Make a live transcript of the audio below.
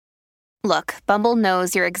Look, Bumble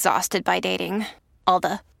knows you're exhausted by dating. All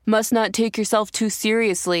the must not take yourself too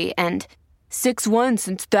seriously and 6'1"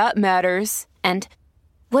 since that matters. And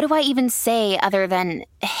what do I even say other than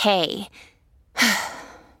hey?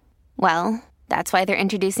 Well, that's why they're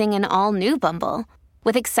introducing an all-new Bumble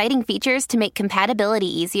with exciting features to make compatibility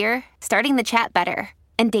easier, starting the chat better,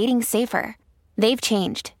 and dating safer. They've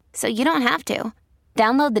changed, so you don't have to.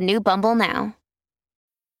 Download the new Bumble now.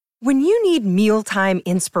 When you need mealtime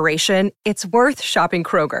inspiration, it's worth shopping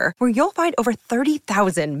Kroger, where you'll find over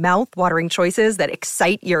 30,000 mouth-watering choices that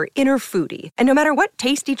excite your inner foodie. And no matter what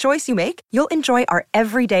tasty choice you make, you'll enjoy our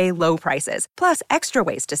everyday low prices, plus extra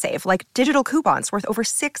ways to save, like digital coupons worth over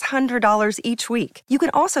 $600 each week. You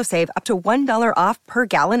can also save up to $1 off per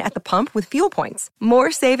gallon at the pump with fuel points.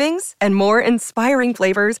 More savings and more inspiring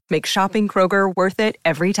flavors make shopping Kroger worth it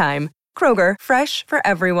every time. Kroger, fresh for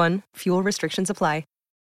everyone. Fuel restrictions apply.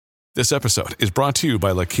 This episode is brought to you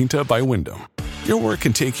by La Quinta by Wyndham. Your work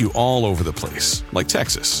can take you all over the place, like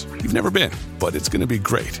Texas. You've never been, but it's going to be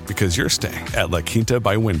great because you're staying at La Quinta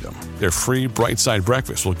by Wyndham. Their free Bright Side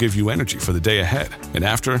breakfast will give you energy for the day ahead. And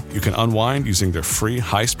after, you can unwind using their free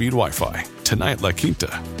high-speed Wi-Fi. Tonight, La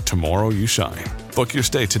Quinta. Tomorrow, you shine. Book your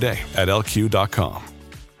stay today at LQ.com.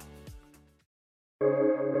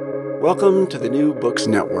 Welcome to the New Books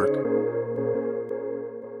Network.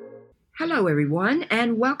 Hello, everyone,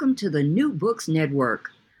 and welcome to the New Books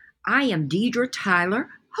Network. I am Deidre Tyler,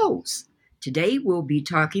 host. Today, we'll be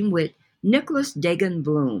talking with Nicholas Dagen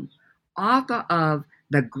Bloom, author of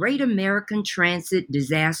The Great American Transit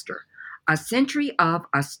Disaster, A Century of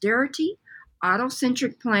Austerity,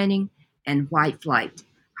 Auto-Centric Planning, and White Flight.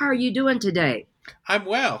 How are you doing today? I'm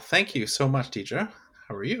well. Thank you so much, Deidre.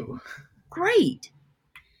 How are you? Great.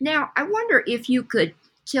 Now, I wonder if you could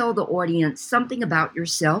tell the audience something about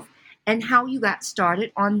yourself and how you got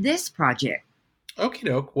started on this project. Okie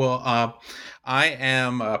doke. Well, I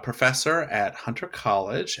am a professor at Hunter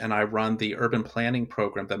College, and I run the urban planning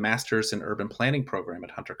program, the Masters in Urban Planning program at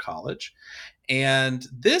Hunter College. And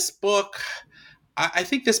this book, I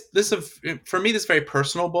think this for me, this is a very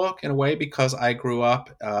personal book in a way because I grew up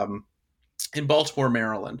in Baltimore,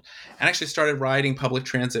 Maryland, and actually started riding public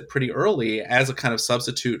transit pretty early as a kind of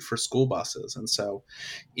substitute for school buses. And so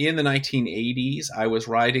in the 1980s, I was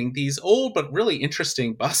riding these old but really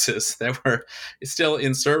interesting buses that were still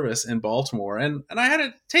in service in Baltimore. And I had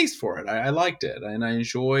a taste for it. I liked it. And I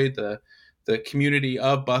enjoyed the community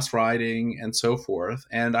of bus riding and so forth.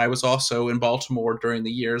 And I was also in Baltimore during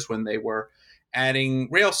the years when they were adding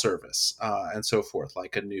rail service and so forth,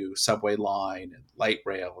 like a new subway line and light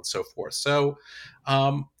rail and so forth. So,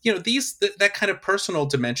 that kind of personal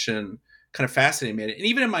dimension kind of fascinated me. And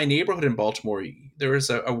even in my neighborhood in Baltimore, there was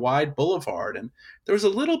a wide boulevard and there was a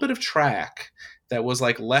little bit of track that was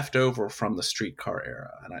like left over from the streetcar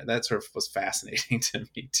era. And that sort of was fascinating to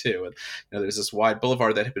me too. And, there's this wide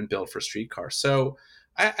boulevard that had been built for streetcars. So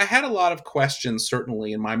I had a lot of questions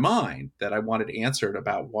certainly in my mind that I wanted answered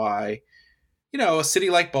about why, a city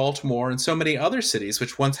like Baltimore and so many other cities,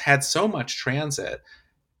 which once had so much transit,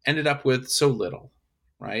 ended up with so little,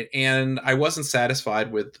 right? And I wasn't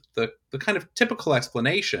satisfied with the kind of typical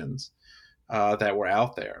explanations that were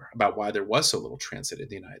out there about why there was so little transit in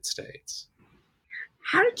the United States.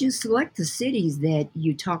 How did you select the cities that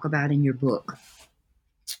you talk about in your book?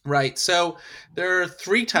 Right. So there are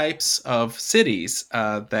three types of cities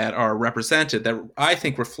that are represented that I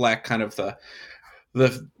think reflect kind of the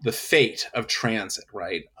fate of transit,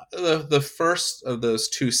 right? The first of those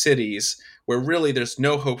two cities where really there's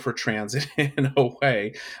no hope for transit in a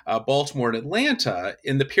way, Baltimore and Atlanta,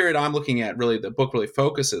 in the period I'm looking at, really the book really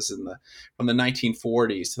focuses from the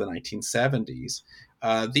 1940s to the 1970s.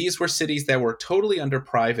 These were cities that were totally under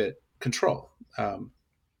private control.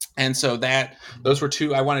 And so those were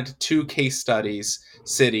I wanted two case studies,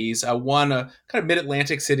 cities, one a kind of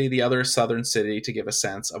mid-Atlantic city, the other a southern city, to give a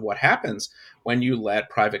sense of what happens when you let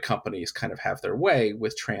private companies kind of have their way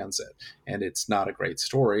with transit. And it's not a great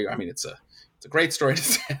story. I mean, it's a great story in the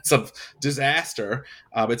sense of disaster,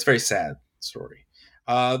 but it's a very sad story.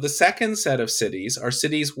 The second set of cities are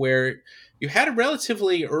cities where you had a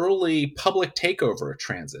relatively early public takeover of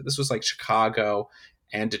transit. This was like Chicago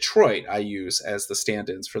and Detroit I use as the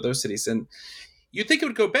stand-ins for those cities. And you'd think it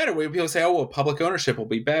would go better where people say, oh, well, public ownership will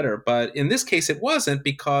be better. But in this case, it wasn't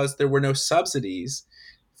because there were no subsidies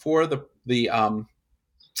for the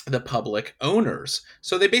public owners.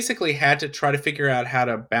 So they basically had to try to figure out how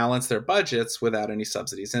to balance their budgets without any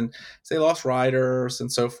subsidies. And so they lost riders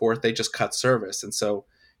and so forth. They just cut service. And so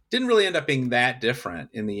it didn't really end up being that different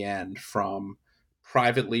in the end from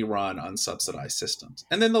privately run, unsubsidized systems.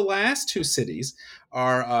 And then the last two cities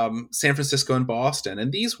are San Francisco and Boston.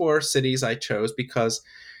 And these were cities I chose because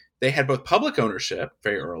they had both public ownership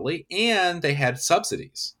very early and they had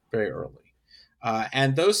subsidies very early.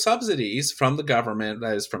 And those subsidies from the government,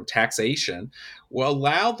 that is from taxation, will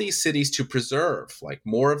allow these cities to preserve like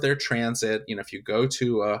more of their transit. If you go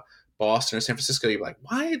to Boston or San Francisco, you're like,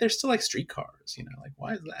 why? They're still like streetcars, like,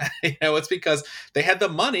 why is that? It's because they had the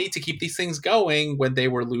money to keep these things going when they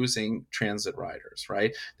were losing transit riders,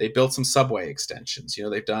 right? They built some subway extensions.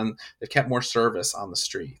 They've kept more service on the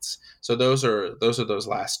streets. So those are those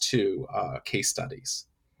last two case studies.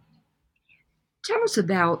 Tell us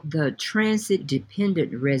about the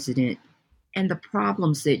transit-dependent resident and the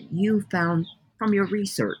problems that you found from your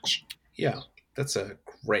research. Yeah, that's a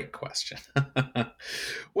great question.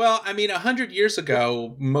 Well, 100 years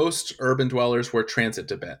ago, most urban dwellers were transit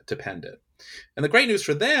dependent. And the great news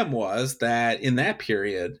for them was that in that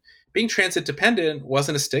period, being transit dependent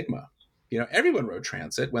wasn't a stigma. Everyone rode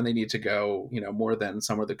transit when they need to go, more than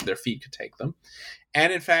somewhere that their feet could take them.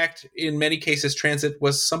 And in fact, in many cases, transit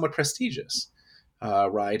was somewhat prestigious.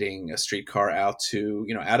 Riding a streetcar out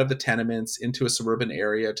of the tenements into a suburban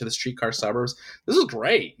area to the streetcar suburbs. This was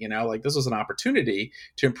great. This was an opportunity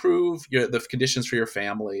to improve the conditions for your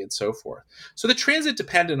family and so forth. So the transit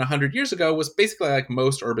dependent 100 years ago was basically like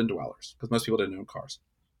most urban dwellers because most people didn't own cars.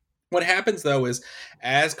 What happens, though, is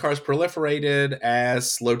as cars proliferated,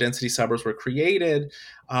 as low-density suburbs were created,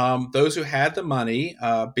 those who had the money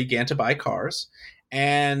began to buy cars.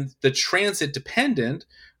 And the transit-dependent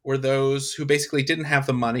were those who basically didn't have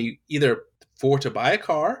the money either to buy a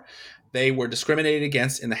car, they were discriminated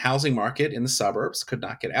against in the housing market in the suburbs, could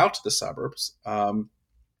not get out to the suburbs,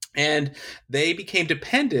 and they became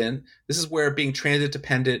dependent. This is where being transit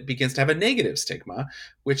dependent begins to have a negative stigma,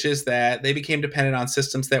 which is that they became dependent on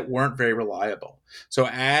systems that weren't very reliable. So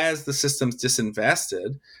as the systems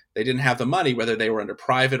disinvested, they didn't have the money, whether they were under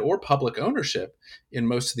private or public ownership in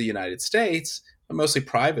most of the United States, but mostly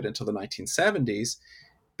private until the 1970s.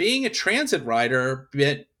 Being a transit rider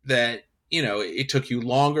meant that, it took you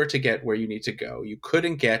longer to get where you need to go. You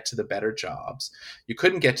couldn't get to the better jobs. You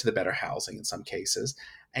couldn't get to the better housing in some cases.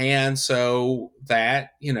 And so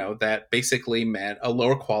that basically meant a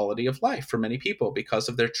lower quality of life for many people because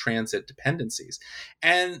of their transit dependencies.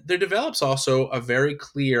 And there develops also a very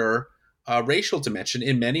clear racial dimension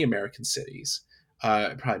in many American cities.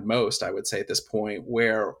 Probably most, I would say at this point,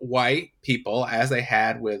 where white people, as they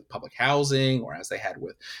had with public housing or as they had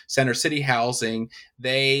with center city housing,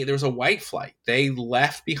 there was a white flight. They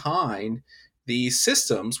left behind these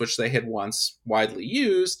systems which they had once widely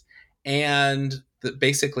used, and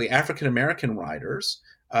basically African American riders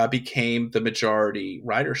became the majority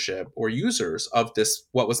ridership or users of this,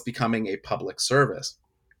 what was becoming a public service.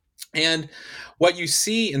 And what you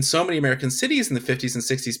see in so many American cities in the 50s and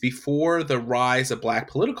 60s before the rise of Black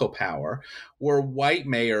political power were white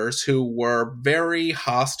mayors who were very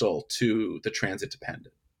hostile to the transit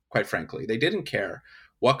dependent, quite frankly. They didn't care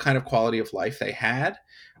what kind of quality of life they had.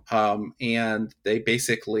 And they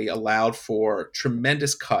basically allowed for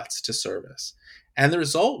tremendous cuts to service. And the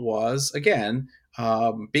result was, again,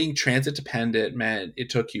 being transit dependent meant it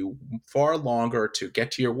took you far longer to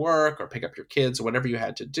get to your work or pick up your kids or whatever you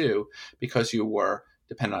had to do because you were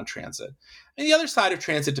dependent on transit. And the other side of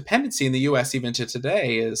transit dependency in the U.S. even to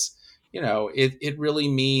today is, it really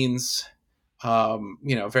means,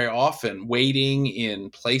 very often waiting in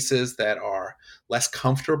places that are less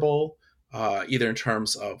comfortable, either in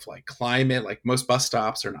terms of like climate, like most bus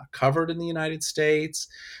stops are not covered in the United States.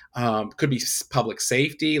 Could be public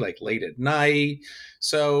safety, like late at night.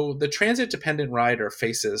 So the transit dependent rider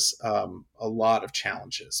faces a lot of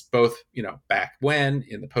challenges, both, back when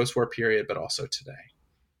in the post-war period, but also today.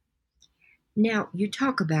 Now, you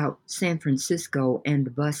talk about San Francisco and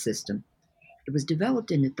the bus system. It was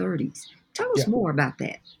developed in the 30s. Tell us more about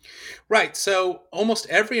that. Right. So almost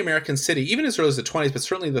every American city, even as early as the 20s, but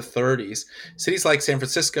certainly the 30s, cities like San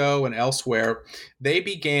Francisco and elsewhere, they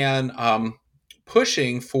began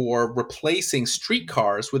pushing for replacing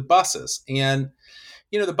streetcars with buses. And,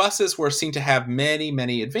 the buses were seen to have many,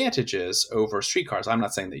 many advantages over streetcars. I'm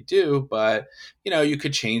not saying they do, but, you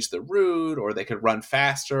could change the route or they could run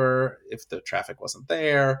faster if the traffic wasn't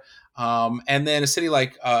there. And then a city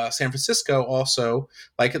like San Francisco also,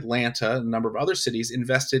 like Atlanta, a number of other cities,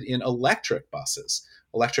 invested in electric buses,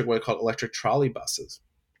 what are called electric trolley buses.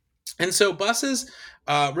 And so buses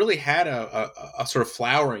really had a sort of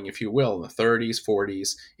flowering, if you will, in the 30s,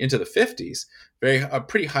 40s, into the 50s, a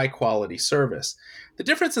pretty high quality service. The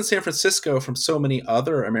difference in San Francisco from so many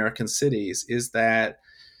other American cities is that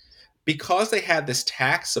because they had this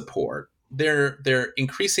tax support, their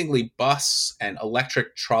increasingly bus and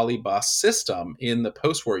electric trolley bus system in the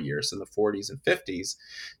post-war years in the 40s and 50s,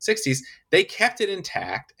 60s, they kept it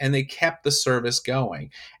intact and they kept the service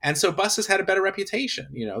going. And so buses had a better reputation,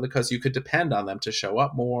 because you could depend on them to show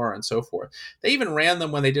up more and so forth. They even ran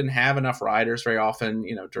them when they didn't have enough riders very often,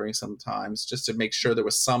 during some times, just to make sure there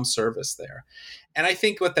was some service there. And I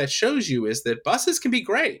think what that shows you is that buses can be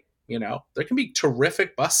great. There can be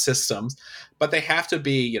terrific bus systems, but they have to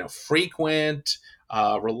be, frequent,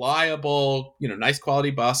 reliable, nice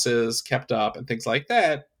quality buses kept up and things like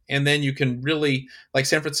that. And then you can really, like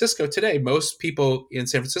San Francisco today, most people in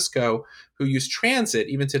San Francisco who use transit,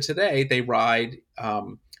 even to today, they ride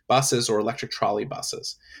buses or electric trolley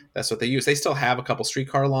buses. That's what they use. They still have a couple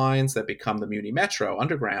streetcar lines that become the Muni Metro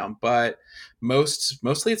underground, but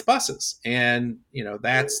mostly it's buses. And,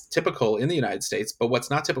 that's typical in the United States. But what's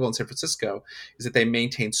not typical in San Francisco is that they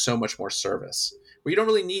maintain so much more service. Where you don't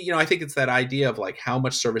really need, I think it's that idea of like, how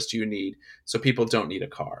much service do you need so people don't need a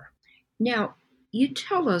car? Now, you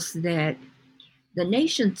tell us that the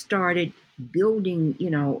nation started building,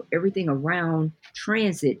 everything around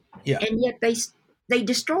transit, yeah. and yet they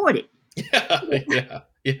destroyed it.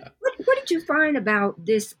 Yeah. What did you find about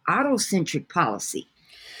this auto-centric policy?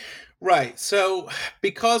 Right. So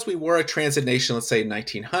because we were a transit nation, let's say in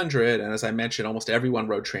 1900, and as I mentioned, almost everyone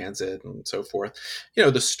rode transit and so forth,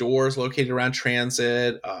 the stores located around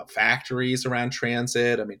transit, factories around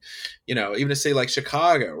transit. I mean, even a city like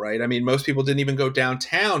Chicago, right? I mean, most people didn't even go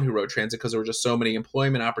downtown who rode transit because there were just so many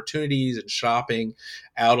employment opportunities and shopping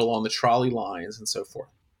out along the trolley lines and so forth.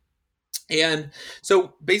 And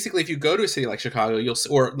so basically, if you go to a city like Chicago,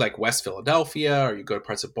 or like West Philadelphia, or you go to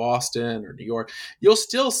parts of Boston or New York, you'll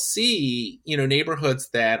still see, neighborhoods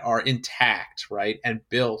that are intact, right, and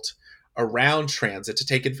built around transit to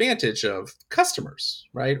take advantage of customers,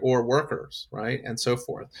 right, or workers, right, and so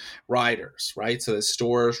forth, riders, right. So there's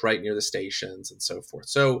stores right near the stations and so forth.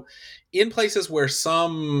 So in places where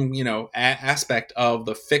some, aspect of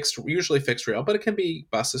the usually fixed rail, but it can be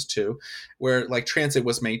buses too, where like transit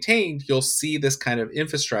was maintained, you'll see this kind of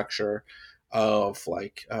infrastructure of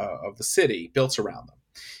of the city built around them.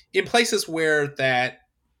 In places where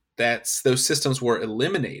those systems were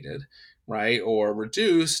eliminated, right, or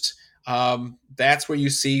reduced, that's where you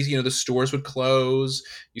see, the stores would close.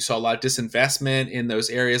 You saw a lot of disinvestment in those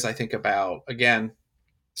areas. I think about, again,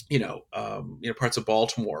 parts of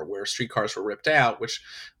Baltimore where streetcars were ripped out, which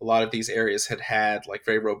a lot of these areas had like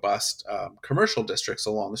very robust commercial districts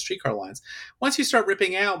along the streetcar lines. Once you start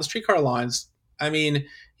ripping out the streetcar lines, I mean,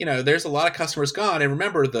 there's a lot of customers gone. And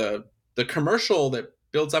remember, the commercial that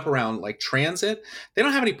builds up around like transit, they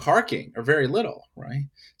don't have any parking or very little, right?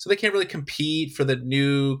 So they can't really compete for the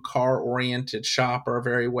new car-oriented shopper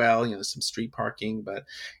very well. There's some street parking, but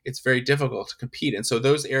it's very difficult to compete. And so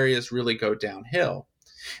those areas really go downhill.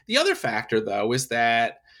 The other factor, though, is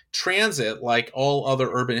that transit, like all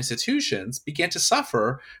other urban institutions, began to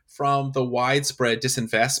suffer from the widespread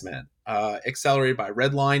disinvestment, accelerated by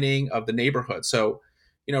redlining of the neighborhood. So,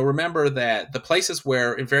 remember that the places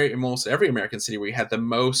where in almost every American city where you had the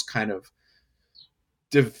most kind of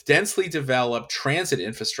densely developed transit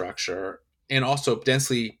infrastructure and also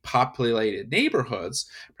densely populated neighborhoods,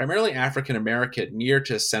 primarily African American, near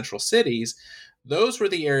to central cities, those were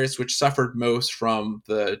the areas which suffered most from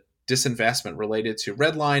the disinvestment related to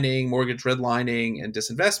redlining, mortgage redlining, and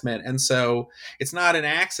disinvestment. And so it's not an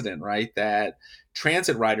accident, right, that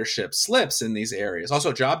transit ridership slips in these areas.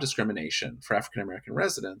 Also job discrimination for African American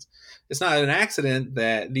residents. It's not an accident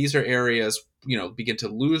that these are areas, begin to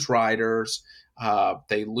lose riders.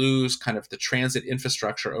 They lose kind of the transit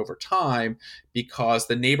infrastructure over time because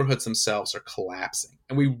the neighborhoods themselves are collapsing.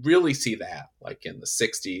 And we really see that like in the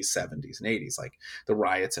 60s, 70s, and 80s, like the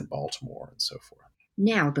riots in Baltimore and so forth.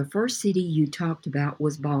 Now, the first city you talked about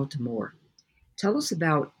was Baltimore. Tell us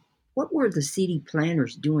about what were the city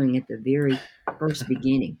planners doing at the very first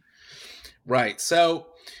beginning? Right. So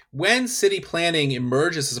when city planning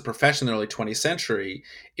emerges as a profession in the early 20th century,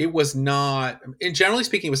 it was not, and generally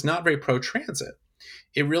speaking, it was not very pro-transit.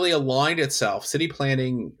 It really aligned itself, city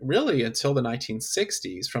planning really until the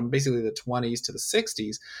 1960s, from basically the 20s to the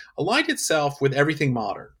 60s, aligned itself with everything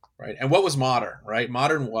modern, right? And what was modern, right?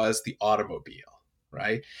 Modern was the automobile.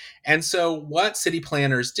 Right. And so what city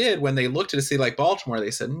planners did when they looked at a city like Baltimore, they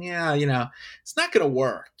said, yeah, it's not going to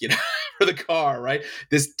work, for the car, right?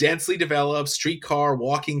 This densely developed streetcar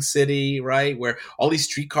walking city, right? Where all these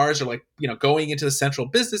streetcars are like, going into the central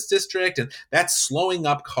business district, and that's slowing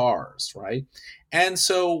up cars, right? And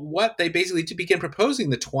so what they basically begin proposing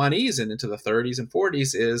in the 20s and into the 30s and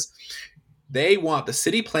 40s is They want the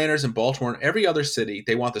city planners in Baltimore and every other city,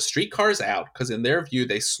 they want the streetcars out because in their view,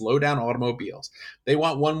 they slow down automobiles. They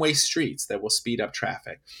want one-way streets that will speed up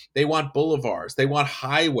traffic. They want boulevards. They want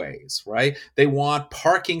highways, right? They want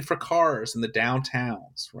parking for cars in the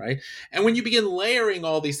downtowns, right? And when you begin layering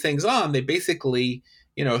all these things on, they basically,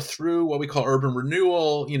 through what we call urban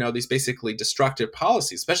renewal, these basically destructive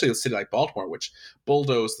policies, especially a city like Baltimore, which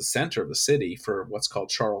bulldozed the center of the city for what's called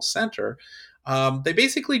Charles Center. They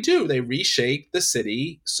basically do. They reshape the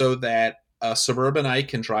city so that a suburbanite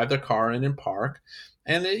can drive their car in and park.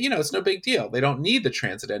 And, it's no big deal. They don't need the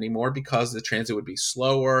transit anymore because the transit would be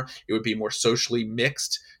slower. It would be more socially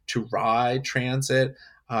mixed to ride transit.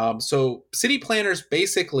 So city planners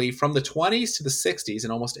basically from the 20s to the 60s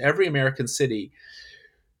in almost every American city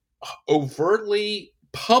overtly,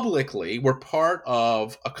 publicly were part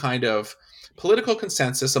of a kind of political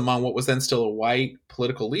consensus among what was then still a white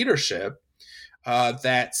political leadership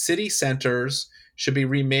that city centers should be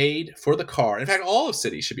remade for the car. In fact, all of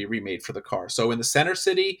cities should be remade for the car. So in the center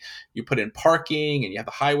city, you put in parking and you have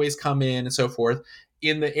the highways come in and so forth.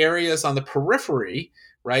 In the areas on the periphery,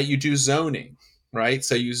 right, you do zoning, right?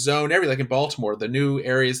 So you zone like in Baltimore, the new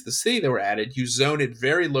areas of the city that were added, you zone it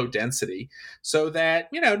very low density so that,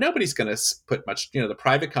 nobody's going to put much, the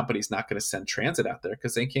private company's not going to send transit out there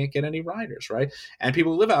because they can't get any riders, right? And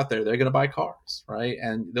people who live out there, they're going to buy cars, right?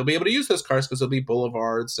 And they'll be able to use those cars because there'll be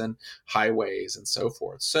boulevards and highways and so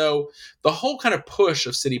forth. So the whole kind of push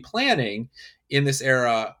of city planning in this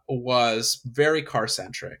era was very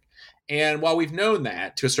car-centric. And while we've known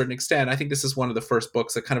that to a certain extent, I think this is one of the first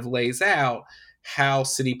books that kind of lays out how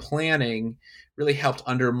city planning really helped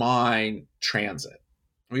undermine transit.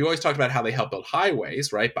 We always talked about how they helped build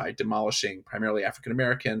highways, right, by demolishing primarily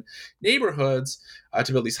African-American neighborhoods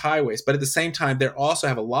to build these highways. But at the same time, they also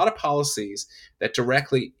have a lot of policies that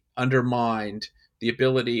directly undermined the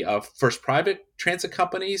ability of first private transit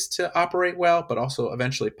companies to operate well, but also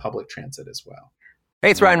eventually public transit as well. Hey,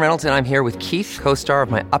 it's Ryan Reynolds, and I'm here with Keith, co-star of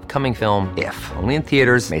my upcoming film, If, only in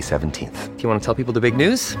theaters May 17th. Do you want to tell people the big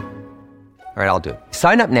news? All right, I'll do it.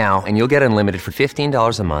 Sign up now and you'll get unlimited for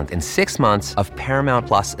 $15 a month and 6 months of Paramount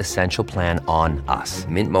Plus Essential Plan on us.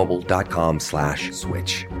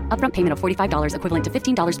 MintMobile.com/switch. Upfront payment of $45 equivalent to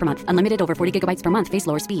 $15 per month. Unlimited over 40 gigabytes per month. Face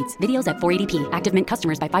lower speeds. Videos at 480p. Active Mint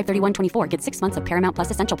customers by 531.24 get 6 months of Paramount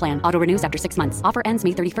Plus Essential Plan. Auto renews after 6 months. Offer ends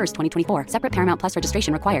May 31st, 2024. Separate Paramount Plus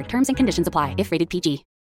registration required. Terms and conditions apply if rated PG.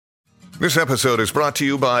 This episode is brought to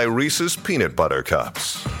you by Reese's Peanut Butter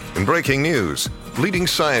Cups. In breaking news, leading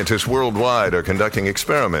scientists worldwide are conducting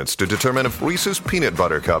experiments to determine if Reese's Peanut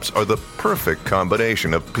Butter Cups are the perfect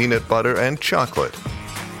combination of peanut butter and chocolate.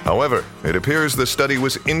 However, it appears the study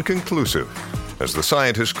was inconclusive, as the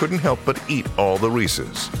scientists couldn't help but eat all the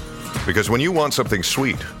Reese's. Because when you want something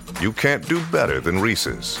sweet, you can't do better than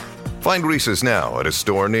Reese's. Find Reese's now at a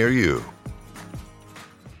store near you.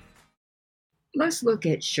 Let's look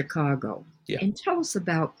at Chicago and tell us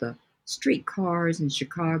about the streetcars in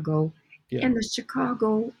Chicago and the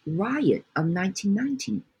Chicago riot of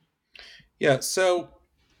 1919. Yeah, so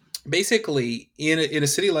basically in a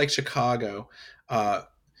city like Chicago, the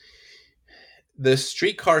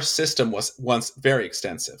streetcar system was once very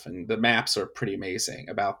extensive, and the maps are pretty amazing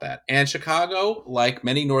about that. And Chicago, like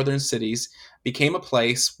many northern cities, became a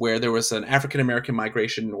place where there was an African-American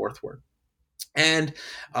migration northward. And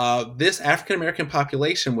this African-American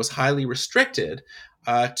population was highly restricted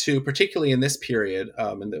to, particularly in this period,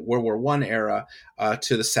 in the World War I era,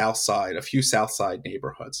 to the South Side, a few South Side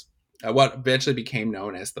neighborhoods, what eventually became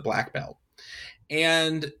known as the Black Belt.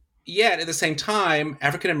 And yet, at the same time,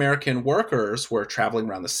 African-American workers were traveling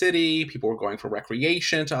around the city. People were going for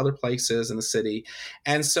recreation to other places in the city.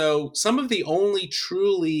 And so some of the only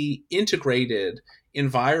truly integrated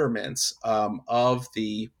environments of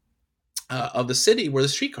the city were the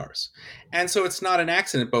streetcars. And so it's not an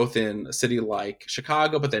accident, both in a city like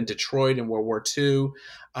Chicago, but then Detroit in World War II,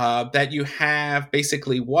 that you have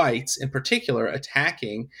basically whites in particular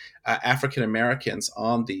attacking African Americans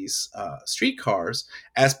on these streetcars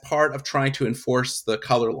as part of trying to enforce the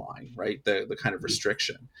color line, right? The kind of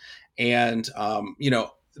restriction. And,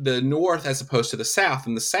 the North as opposed to the South.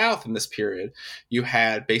 In the South in this period, you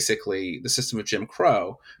had basically the system of Jim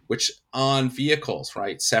Crow, which on vehicles,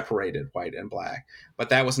 right, separated white and black. But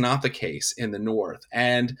that was not the case in the North.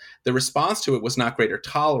 And the response to it was not greater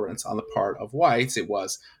tolerance on the part of whites. It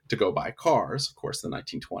was to go buy cars, of course, in the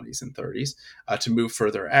 1920s and 30s, to move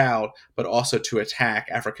further out, but also to attack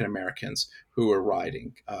African Americans who were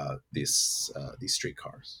riding these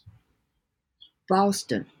streetcars.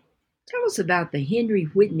 Boston. Tell us about the Henry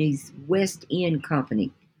Whitney's West End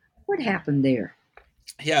Company. What happened there?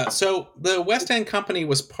 Yeah, so the West End Company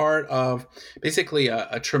was part of basically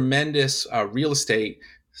a tremendous real estate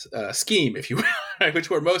scheme, if you will, right, which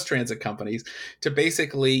were most transit companies, to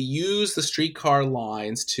basically use the streetcar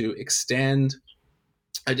lines to extend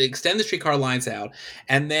the streetcar lines out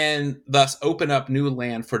and then thus open up new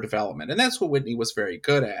land for development. And that's what Whitney was very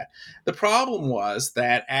good at. The problem was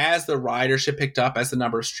that as the ridership picked up, as the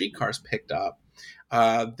number of streetcars picked up,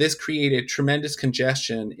 this created tremendous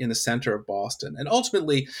congestion in the center of Boston. And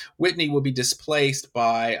ultimately, Whitney will be displaced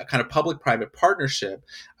by a kind of public-private partnership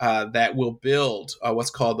that will build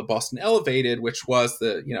what's called the Boston Elevated, which was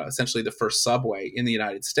essentially the first subway in the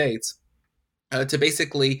United States. To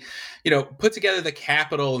basically, put together the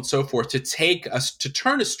capital and so forth to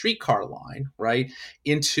turn a streetcar line, right,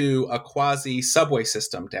 into a quasi subway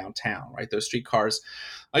system downtown, right? Those streetcars,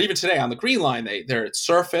 even today on the Green Line, they're at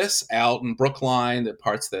surface out in Brookline, the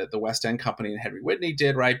parts that the West End Company and Henry Whitney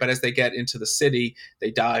did, right? But as they get into the city, they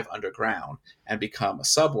dive underground and become a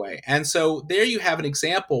subway. And so there you have an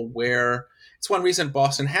example where it's one reason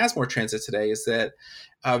Boston has more transit today is that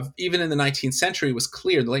even in the 19th century, it was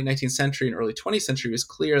clear, the late 19th century and early 20th century, it was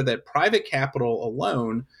clear that private capital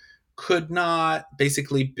alone could not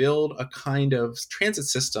basically build a kind of transit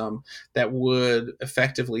system that would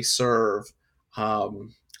effectively serve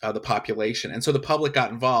the population. And so the public got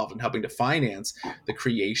involved in helping to finance the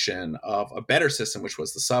creation of a better system, which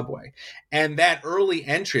was the subway. And that early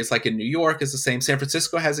entry, it's like in New York is the same. San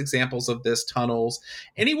Francisco has examples of this, tunnels.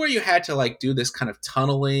 Anywhere you had to do this kind of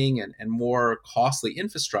tunneling and more costly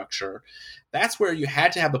infrastructure, that's where you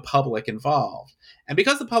had to have the public involved. And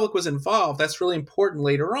because the public was involved, that's really important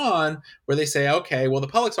later on, where they say, okay, well, the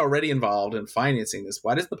public's already involved in financing this.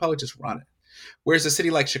 Why doesn't the public just run it? Whereas a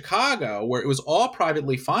city like Chicago, where it was all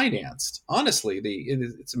privately financed, honestly,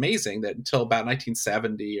 it's amazing that until about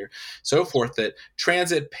 1970 or so forth, that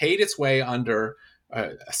transit paid its way under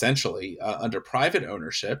essentially under private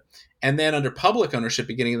ownership. And then under public ownership,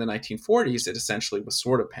 beginning in the 1940s, it essentially was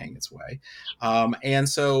sort of paying its way. And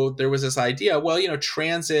so there was this idea, well,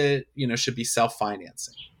 transit, should be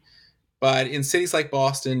self-financing. But in cities like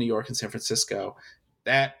Boston, New York, and San Francisco,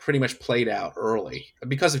 that pretty much played out early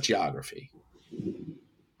because of geography.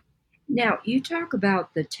 Now, you talk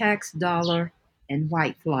about the tax dollar and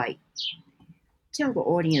white flight. Tell the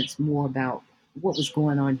audience more about what was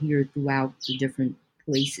going on here throughout the different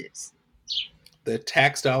places. The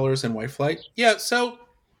tax dollars and white flight? Yeah, so,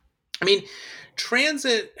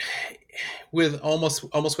 transit, with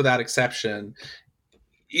almost without exception,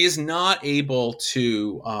 is not able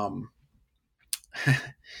to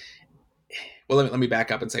well, let me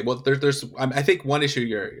back up and say, well, there's I think one issue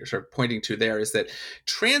you're sort of pointing to there is that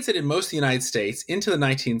transit in most of the United States into the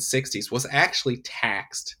 1960s was actually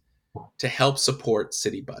taxed to help support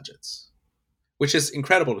city budgets, which is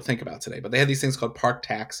incredible to think about today. But they had these things called park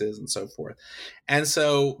taxes and so forth. And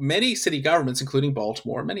so many city governments, including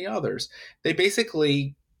Baltimore, many others, they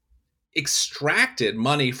basically extracted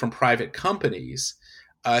money from private companies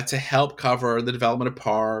to help cover the development of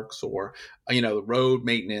parks or, road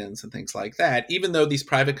maintenance and things like that, even though these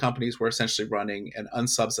private companies were essentially running an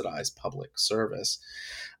unsubsidized public service.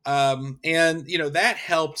 That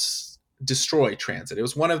helped destroy transit. It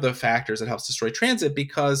was one of the factors that helps destroy transit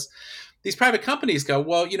because these private companies go,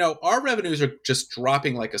 well, our revenues are just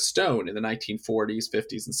dropping like a stone in the 1940s,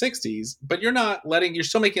 50s, and 60s, but you're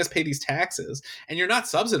still making us pay these taxes and you're not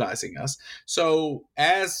subsidizing us. So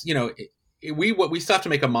as, we still have to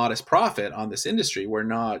make a modest profit on this industry. We're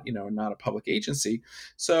not a public agency.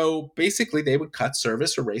 So basically they would cut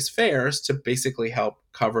service or raise fares to basically help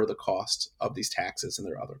cover the cost of these taxes and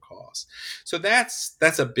their other costs. So that's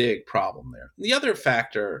a big problem there. The other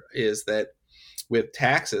factor is that with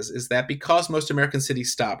taxes is that because most American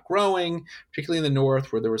cities stopped growing, particularly in the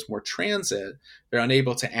north where there was more transit, they're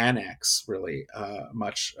unable to annex really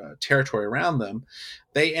much territory around them.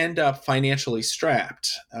 They end up financially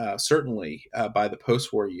strapped, certainly by the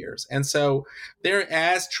post-war years. And so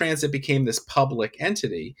as transit became this public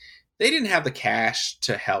entity, they didn't have the cash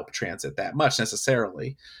to help transit that much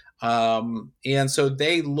necessarily. And so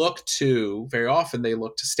very often they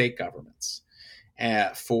look to state governments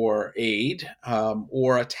for aid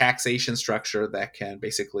or a taxation structure that can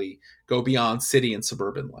basically go beyond city and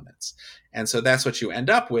suburban limits. And so that's what you end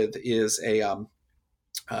up with is a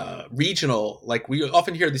regional, like we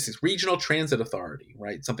often hear this is regional transit authority,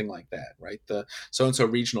 right? Something like that, right? The so-and-so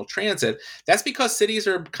regional transit. That's because cities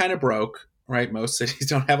are kind of broke right? Most cities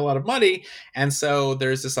don't have a lot of money. And so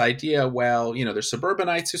there's this idea, well, there's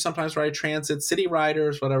suburbanites who sometimes ride transit, city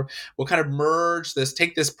riders, whatever. We'll kind of merge this,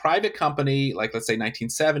 take this private company, like let's say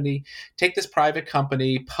 1970, take this private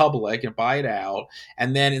company public and buy it out.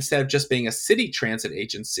 And then instead of just being a city transit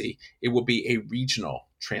agency, it will be a regional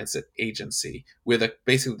transit agency with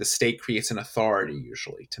basically the state creates an authority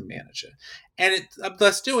usually to manage it. And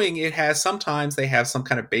thus doing, sometimes they have some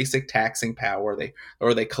kind of basic taxing power.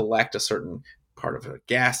 They collect a certain part of a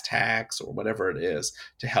gas tax or whatever it is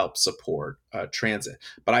to help support transit.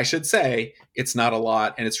 But I should say it's not a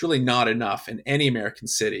lot, and it's really not enough in any American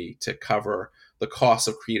city to cover the cost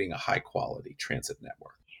of creating a high quality transit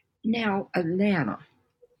network. Now, Atlanta,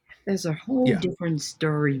 there's a whole different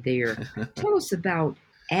story there. Tell us about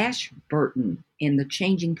Ashburton and the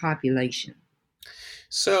changing population.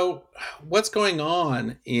 So what's going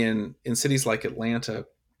on in cities like Atlanta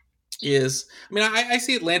is, I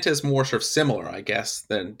see Atlanta as more sort of similar, I guess,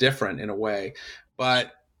 than different in a way.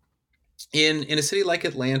 But in a city like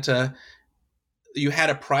Atlanta, you had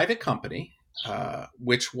a private company,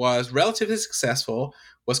 which was relatively successful,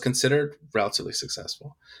 was considered relatively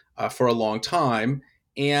successful for a long time.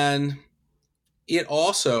 And it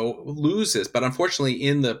also loses, but unfortunately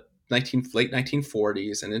in the late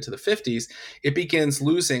 1940s and into the 50s, it begins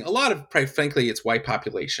losing a lot of, frankly, its white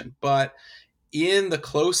population. But in the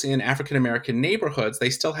close-in African-American neighborhoods, they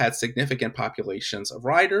still had significant populations of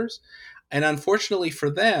riders. And unfortunately for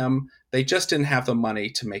them, they just didn't have the money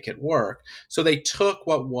to make it work. So they took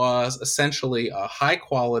what was essentially a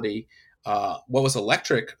high-quality, what was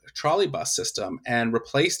electric trolley bus system and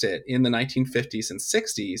replaced it in the 1950s and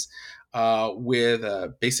 60s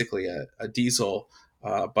with basically a diesel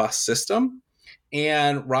bus system.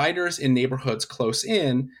 And riders in neighborhoods close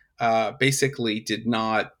in basically did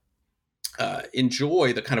not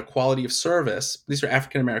enjoy the kind of quality of service. These are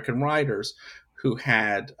African-American riders who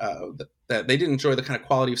had that they didn't enjoy the kind of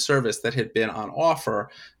quality of service that had been on offer,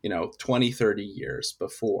 20, 30 years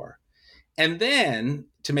before. And then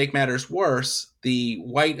to make matters worse, the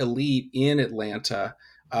white elite in Atlanta,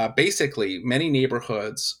 basically many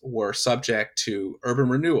neighborhoods were subject to urban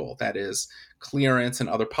renewal, that is clearance and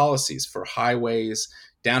other policies for highways,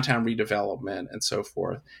 downtown redevelopment, and so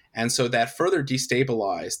forth. And so that further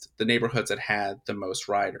destabilized the neighborhoods that had the most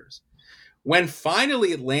riders. When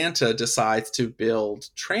finally Atlanta decides to build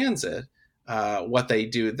transit, what they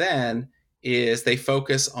do then is they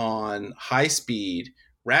focus on high-speed,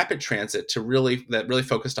 rapid transit that really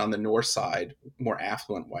focused on the north side, more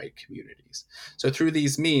affluent white communities. So through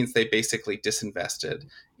these means, they basically disinvested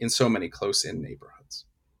in so many close-in neighborhoods.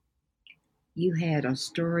 You had a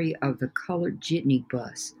story of the colored jitney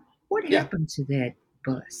bus. What happened to that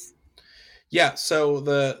bus? Yeah, so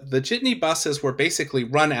the jitney buses were basically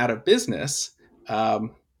run out of business.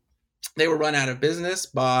 They were run out of business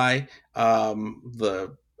by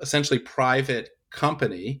the essentially private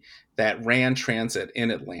company that ran transit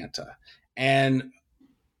in Atlanta. And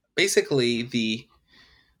basically the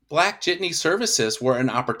Black jitney services were an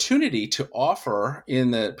opportunity to offer,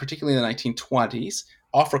 particularly in the 1920s,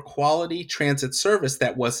 offer quality transit service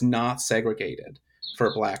that was not segregated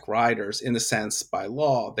for Black riders in the sense by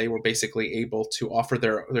law. They were basically able to offer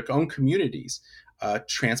their own communities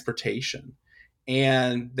transportation.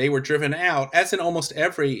 And they were driven out, as in almost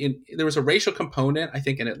there was a racial component, I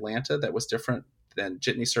think, in Atlanta that was different than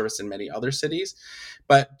jitney service in many other cities.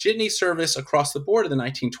 But jitney service across the board in the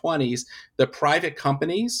 1920s, the private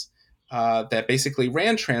companies that basically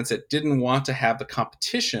ran transit didn't want to have the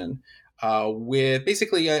competition with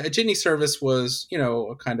basically a jitney service was,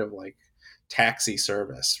 a kind of like taxi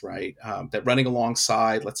service, right? That running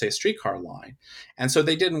alongside, let's say, a streetcar line. And so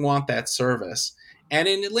they didn't want that service. And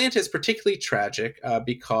in Atlanta, it's particularly tragic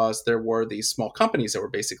because there were these small companies that were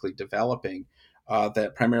basically developing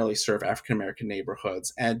that primarily serve African-American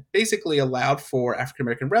neighborhoods and basically allowed for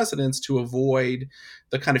African-American residents to avoid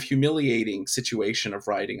the kind of humiliating situation of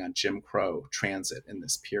riding on Jim Crow transit in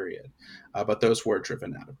this period. But those were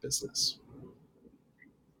driven out of business.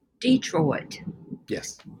 Detroit.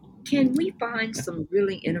 Yes. Can we find some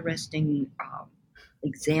really interesting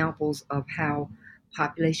examples of how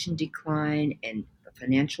population decline and the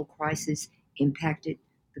financial crisis impacted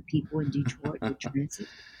the people in Detroit with transit?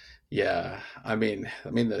 Yeah, I mean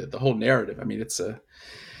the whole narrative. It's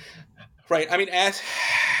right.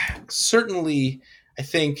 Certainly, I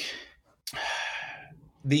think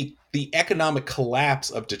the economic collapse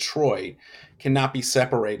of Detroit cannot be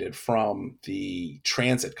separated from the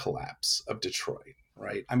transit collapse of Detroit.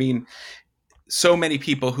 Right. So many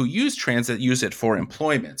people who use transit use it for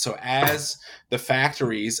employment. So as the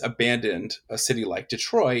factories abandoned a city like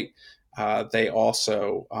Detroit, they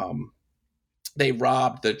also they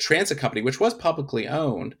robbed the transit company, which was publicly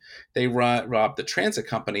owned. They robbed the transit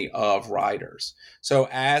company of riders. So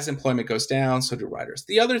as employment goes down, so do riders.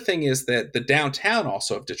 The other thing is that the downtown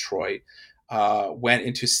also of Detroit went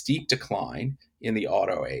into steep decline in the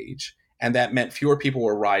auto age. And that meant fewer people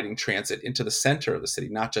were riding transit into the center of the city,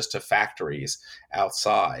 not just to factories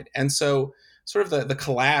outside. And so sort of the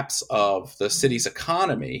collapse of the city's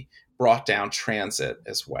economy brought down transit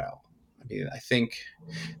as well. I mean, I think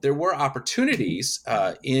there were opportunities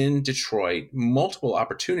in Detroit, multiple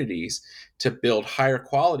opportunities to build higher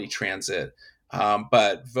quality transit,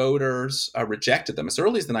 but voters rejected them as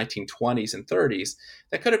early as the 1920s and 30s.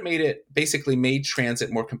 That could have made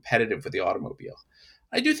transit more competitive with the automobile.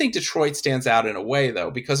 I do think Detroit stands out in a way,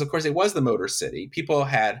 though, because, of course, it was the Motor City. People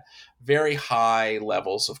had very high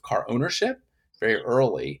levels of car ownership very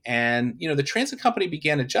early. And, the transit company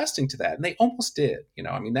began adjusting to that, and they almost did.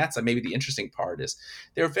 I mean, that's maybe the interesting part is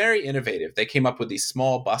they're very innovative. They came up with these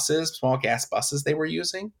small gas buses they were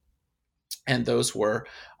using, and those were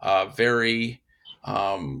very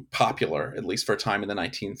popular, at least for a time in the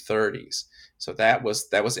 1930s. So that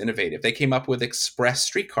was innovative. They came up with express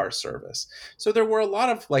streetcar service. So there were a lot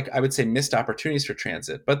of, I would say, missed opportunities for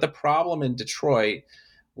transit. But the problem in Detroit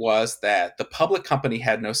was that the public company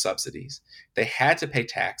had no subsidies. They had to pay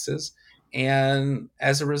taxes. And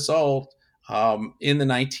as a result, in the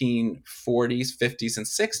 1940s, 50s, and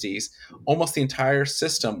 60s, almost the entire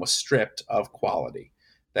system was stripped of quality.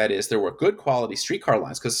 That is, there were good quality streetcar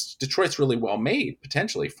lines because Detroit's really well made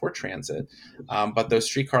potentially for transit, but those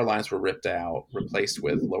streetcar lines were ripped out, replaced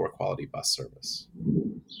with lower quality bus service.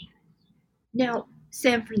 Now,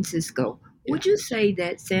 San Francisco. Would you say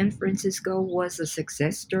that San Francisco was a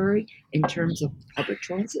success story in terms of public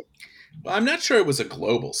transit? Well, I'm not sure it was a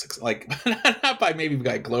global success, not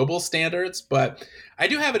by global standards, but I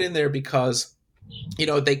do have it in there because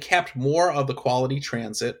they kept more of the quality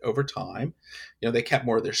transit over time. They kept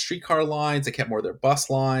more of their streetcar lines, they kept more of their bus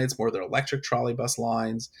lines, more of their electric trolley bus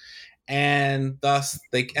lines. And thus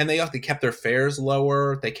they kept their fares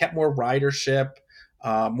lower. They kept more ridership,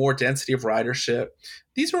 more density of ridership.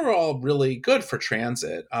 These were all really good for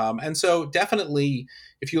transit. And so definitely,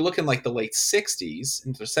 if you look in the late 60s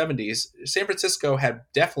into the 70s, San Francisco had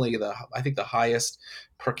definitely the highest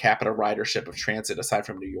per capita ridership of transit aside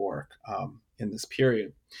from New York in this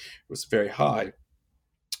period. It was very high.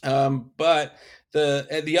 But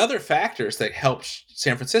the other factors that helped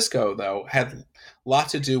San Francisco, though, had a lot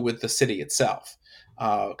to do with the city itself,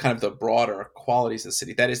 kind of the broader qualities of the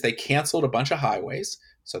city. That is, they canceled a bunch of highways,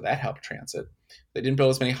 so that helped transit. They didn't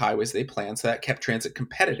build as many highways as they planned, so that kept transit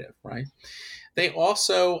competitive, right? They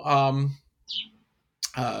also,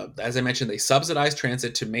 as I mentioned, they subsidized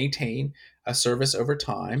transit to maintain a service over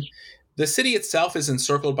time. The city itself is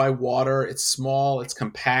encircled by water. It's small, it's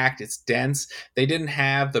compact, it's dense. They didn't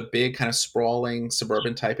have the big kind of sprawling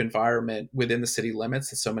suburban type environment within the city limits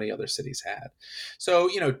that so many other cities had. So,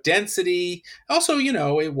 density. Also,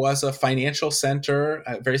 it was a financial center,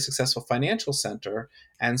 a very successful financial center.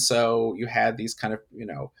 And so you had these kind of,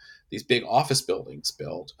 these big office buildings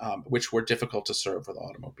built, which were difficult to serve with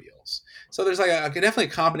automobiles. So there's definitely a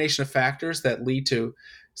combination of factors that lead to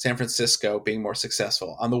San Francisco being more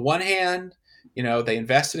successful. On the one hand, they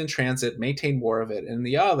invested in transit, maintained more of it. And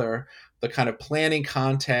the other, the kind of planning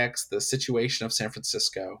context, the situation of San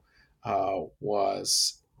Francisco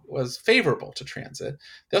was favorable to transit.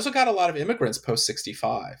 They also got a lot of immigrants post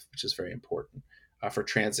 65, which is very important for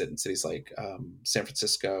transit in cities like San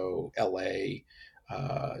Francisco, LA,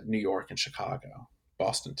 New York, and Chicago,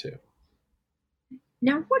 Boston too.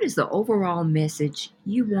 Now, what is the overall message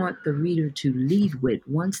you want the reader to leave with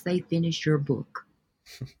once they finish your book?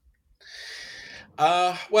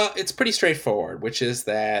 Well, it's pretty straightforward, which is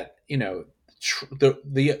that,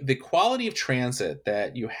 the quality of transit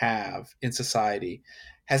that you have in society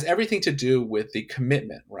has everything to do with the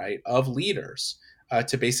commitment, right, of leaders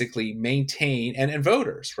to basically maintain and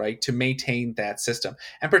voters, right, to maintain that system,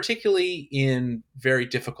 and particularly in very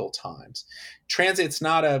difficult times. Transit,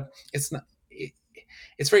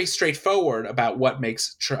 it's very straightforward about what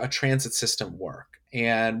makes a transit system work.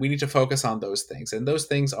 And we need to focus on those things. And those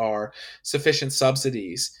things are sufficient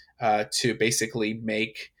subsidies to basically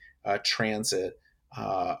make transit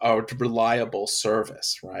a reliable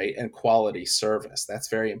service, right? And quality service. That's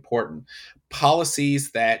very important.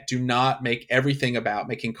 Policies that do not make everything about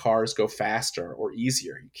making cars go faster or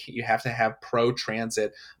easier. You have to have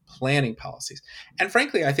pro-transit planning policies. And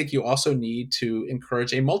frankly, I think you also need to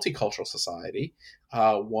encourage a multicultural society,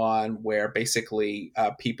 one where basically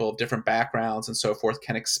people of different backgrounds and so forth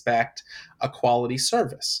can expect a quality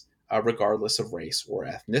service regardless of race or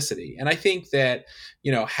ethnicity. And I think that,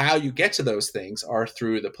 how you get to those things are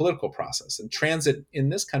through the political process. And transit in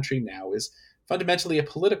this country now is fundamentally a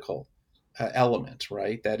political element,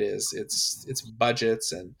 right? That is, it's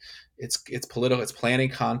budgets and it's political, it's planning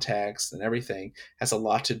context, and everything has a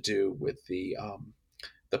lot to do with the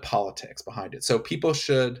politics behind it. So people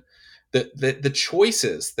should, the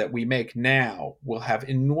choices that we make now will have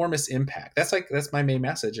enormous impact. That's my main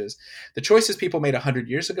message, is the choices people made 100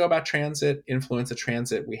 years ago about transit influence the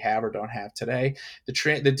transit we have or don't have today.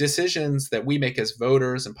 The decisions that we make as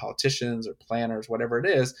voters and politicians or planners, whatever it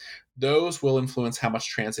is, those will influence how much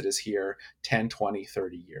transit is here 10, 20,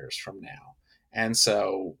 30 years from now. And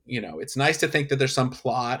so, it's nice to think that there's some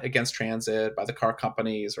plot against transit by the car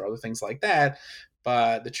companies or other things like that.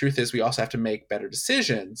 But the truth is, we also have to make better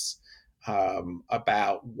decisions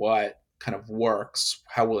about what kind of works,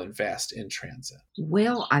 how we'll invest in transit.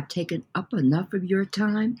 Well, I've taken up enough of your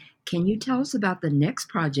time. Can you tell us about the next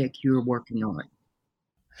project you're working on?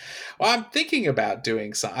 Well, I'm thinking about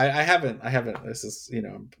doing some. I haven't. This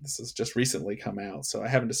is just recently come out, so I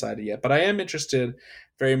haven't decided yet. But I am interested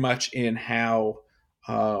very much in how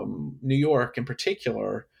New York, in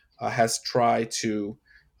particular, has tried to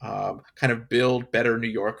kind of build better New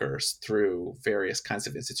Yorkers through various kinds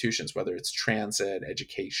of institutions, whether it's transit,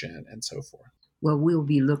 education, and so forth. Well, we'll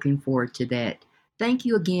be looking forward to that. Thank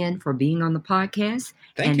you again for being on the podcast.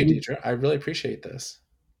 Thank you, Deidre. I really appreciate this.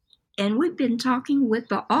 And we've been talking with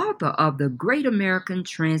the author of The Great American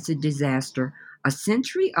Transit Disaster, A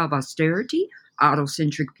Century of Austerity,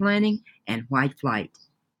 Auto-Centric Planning, and White Flight.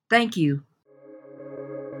 Thank you.